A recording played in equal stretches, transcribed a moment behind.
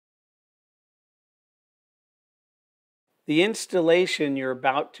The installation you're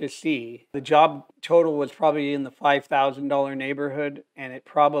about to see, the job total was probably in the $5,000 neighborhood, and it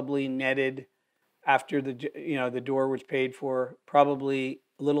probably netted, after the door was paid for, probably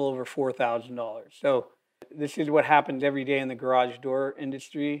a little over $4,000. So this is what happens every day in the garage door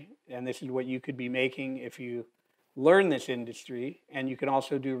industry, and this is what you could be making if you learn this industry, and you can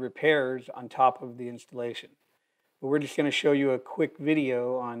also do repairs on top of the installation. But we're just going to show you a quick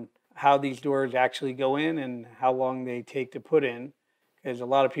video on how these doors actually go in and how long they take to put in, because a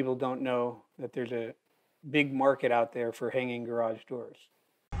lot of people don't know that there's a big market out there for hanging garage doors.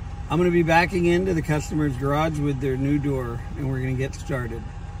 I'm going to be backing into the customer's garage with their new door, and we're going to get started.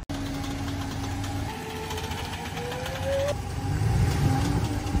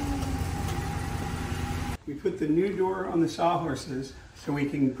 We put the new door on the sawhorses so we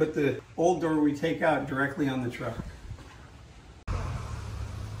can put the old door we take out directly on the truck.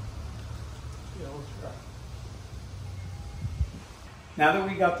 Now that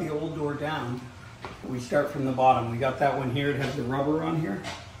we got the old door down, we start from the bottom. We got that one here, it has the rubber on here,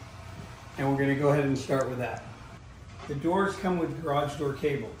 and we're going to go ahead and start with that. The doors come with garage door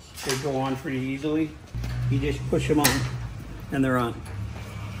cables. They go on pretty easily. You just push them on and they're on.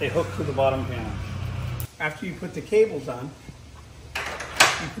 They hook to the bottom panel. After you put the cables on,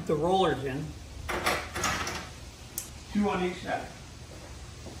 you put the rollers in, 2 on each side.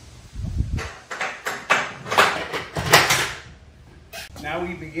 Now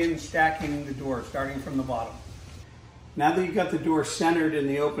we begin stacking the door, starting from the bottom. Now that you've got the door centered in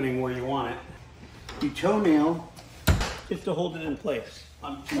the opening where you want it, you toenail just to hold it in place,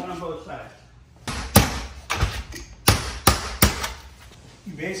 one on both sides.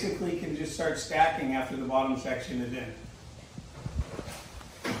 You basically can just start stacking after the bottom section is in.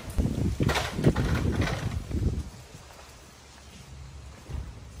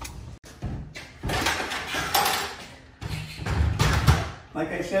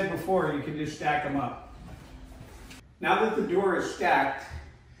 Like I said before, you can just stack them up. Now that the door is stacked,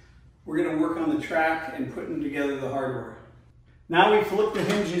 we're going to work on the track and putting together the hardware. Now we flip the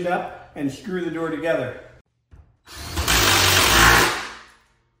hinges up and screw the door together.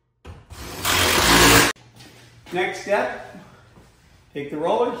 Next step, take the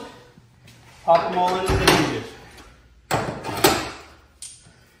rollers, pop them all into the hinges.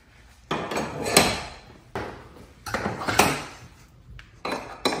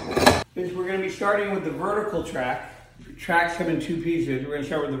 Since we're going to be starting with the vertical track, tracks come in 2 pieces. We're going to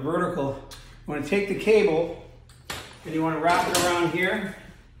start with the vertical. You want to take the cable and you want to wrap it around here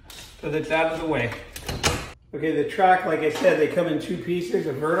so that it's out of the way. Okay, the track, like I said, they come in 2 pieces,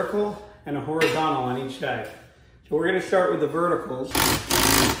 a vertical and a horizontal on each side. So we're going to start with the verticals.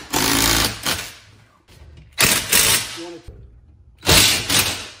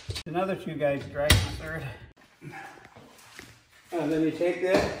 Another 2 guys drag the third. And then you take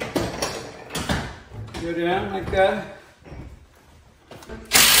that. Go down like that.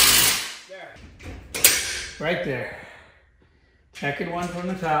 There. Right there. Second one from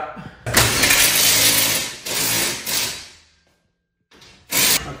the top.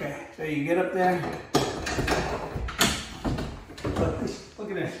 Okay, so you get up there. Look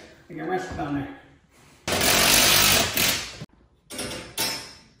at this. You can rest down there.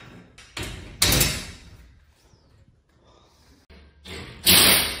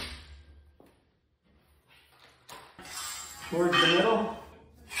 Towards the middle.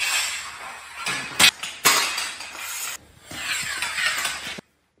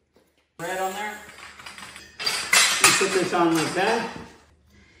 Right on there. You put this on like that.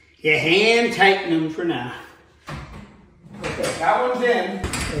 You hand tighten them for now. Okay, that one's in.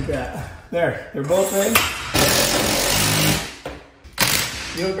 Like that. There, they're both in.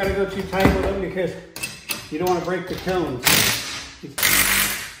 You don't gotta go too tight with them because you don't want to break the cones.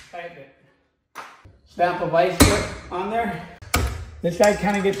 Tighten it. Snap a vice grip on there. This side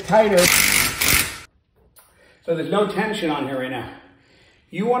kind of gets tighter. So there's no tension on here right now.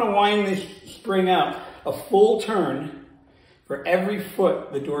 You want to wind this spring up a full turn for every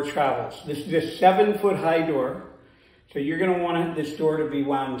foot the door travels. This is a 7-foot high door. So you're going to want this door to be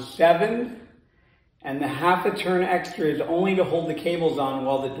wound 7, and the half a turn extra is only to hold the cables on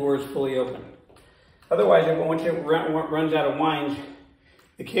while the door is fully open. Otherwise, once it runs out of winds,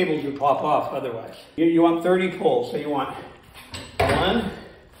 the cables would pop off otherwise. You want 30 pulls, so you want 1,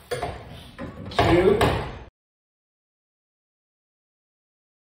 2,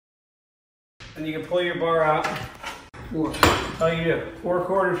 and you can pull your bar out. 4. That's all you do. 4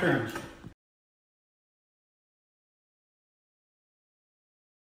 quarter turns.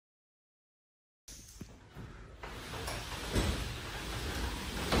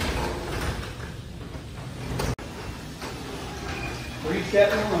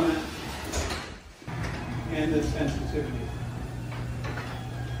 reset the limit and the sensitivity.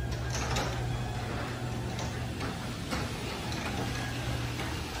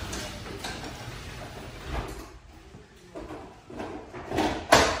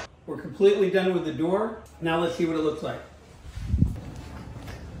 We're completely done with the door. Now let's see what it looks like.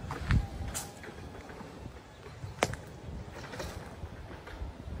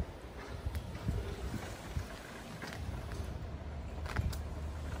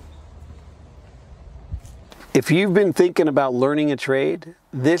 If you've been thinking about learning a trade,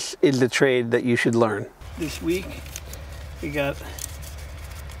 this is the trade that you should learn. This week, we got,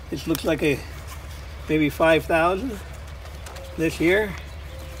 this looks like maybe 5,000. This year,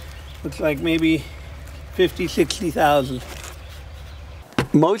 looks like maybe 50, 60,000.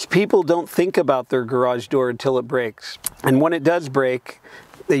 Most people don't think about their garage door until it breaks. And when it does break,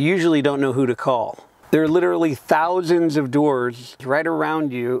 they usually don't know who to call. There are literally thousands of doors right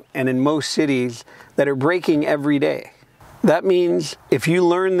around you and in most cities that are breaking every day. That means if you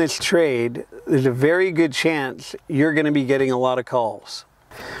learn this trade, there's a very good chance you're going to be getting a lot of calls.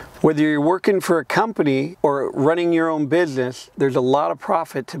 Whether you're working for a company or running your own business, there's a lot of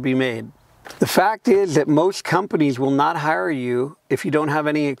profit to be made. The fact is that most companies will not hire you if you don't have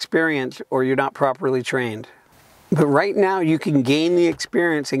any experience or you're not properly trained. But right now you can gain the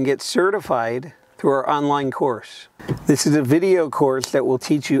experience and get certified through our online course. This is a video course that will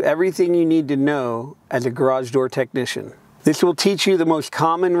teach you everything you need to know as a garage door technician. This will teach you the most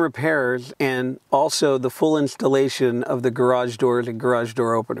common repairs and also the full installation of the garage doors and garage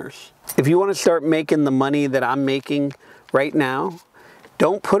door openers. If you want to start making the money that I'm making right now,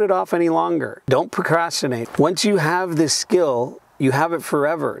 don't put it off any longer. Don't procrastinate. Once you have this skill, you have it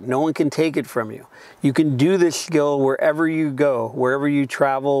forever. No one can take it from you. You can do this skill wherever you go, wherever you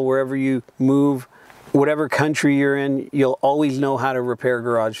travel, wherever you move, whatever country you're in, you'll always know how to repair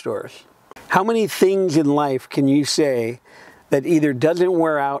garage doors. How many things in life can you say that either doesn't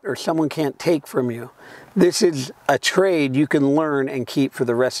wear out or someone can't take from you? This is a trade you can learn and keep for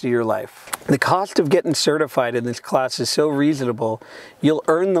the rest of your life. The cost of getting certified in this class is so reasonable, you'll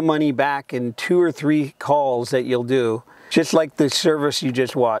earn the money back in 2 or 3 calls that you'll do, just like the service you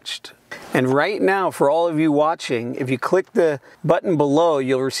just watched. And right now, for all of you watching, if you click the button below,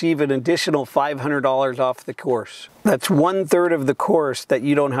 you'll receive an additional $500 off the course. That's 1/3 of the course that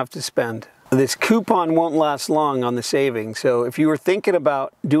you don't have to spend. This coupon won't last long on the savings, so if you were thinking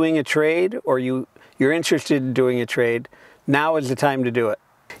about doing a trade or you're interested in doing a trade, now is the time to do it.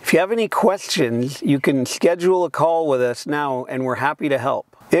 If you have any questions, you can schedule a call with us now and we're happy to help.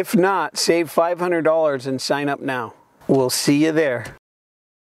 If not, save $500 and sign up now. We'll see you there.